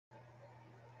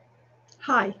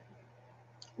Hi,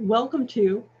 welcome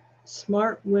to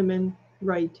Smart Women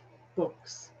Write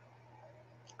Books.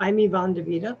 I'm Yvonne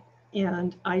DeVita,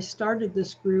 and I started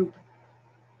this group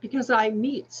because I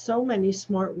meet so many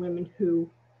smart women who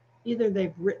either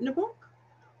they've written a book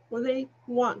or they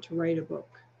want to write a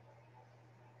book.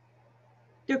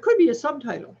 There could be a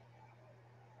subtitle.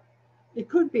 It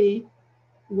could be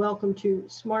Welcome to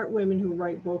Smart Women Who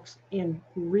Write Books and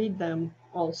Read Them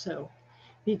also,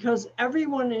 because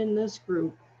everyone in this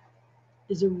group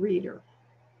is a reader.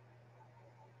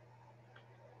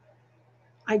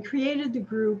 I created the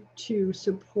group to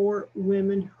support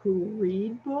women who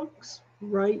read books,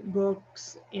 write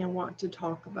books, and want to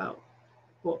talk about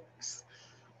books.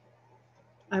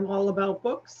 I'm all about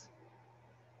books.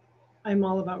 I'm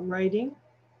all about writing.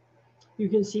 You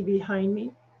can see behind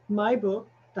me my book,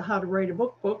 the How to Write a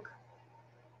Book book,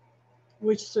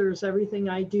 which serves everything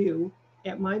I do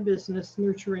at my business,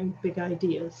 Nurturing Big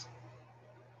Ideas.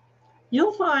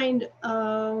 You'll find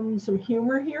some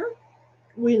humor here.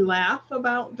 We laugh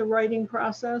about the writing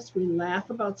process. We laugh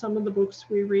about some of the books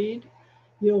we read.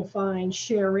 You'll find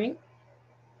sharing,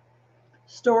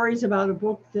 stories about a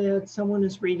book that someone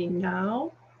is reading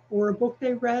now or a book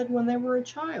they read when they were a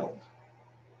child.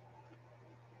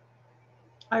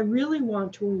 I really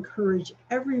want to encourage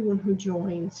everyone who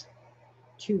joins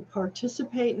to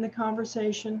participate in the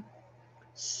conversation,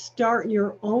 start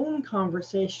your own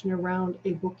conversation around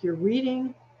a book you're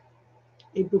reading,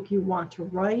 a book you want to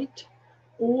write,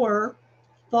 or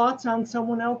thoughts on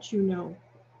someone else you know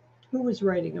who is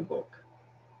writing a book.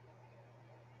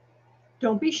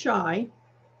 Don't be shy.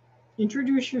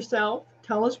 Introduce yourself.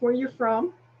 Tell us where you're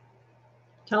from.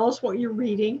 Tell us what you're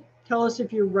reading. Tell us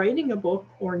if you're writing a book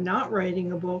or not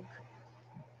writing a book.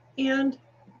 And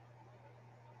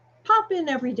pop in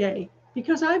every day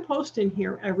because I post in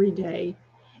here every day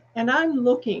and I'm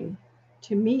looking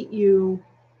to meet you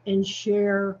and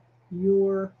share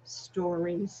your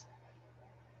stories.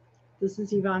 This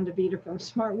is Yvonne DeVita from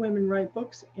Smart Women Write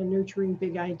Books and Nurturing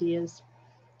Big Ideas.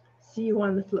 See you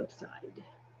on the flip side.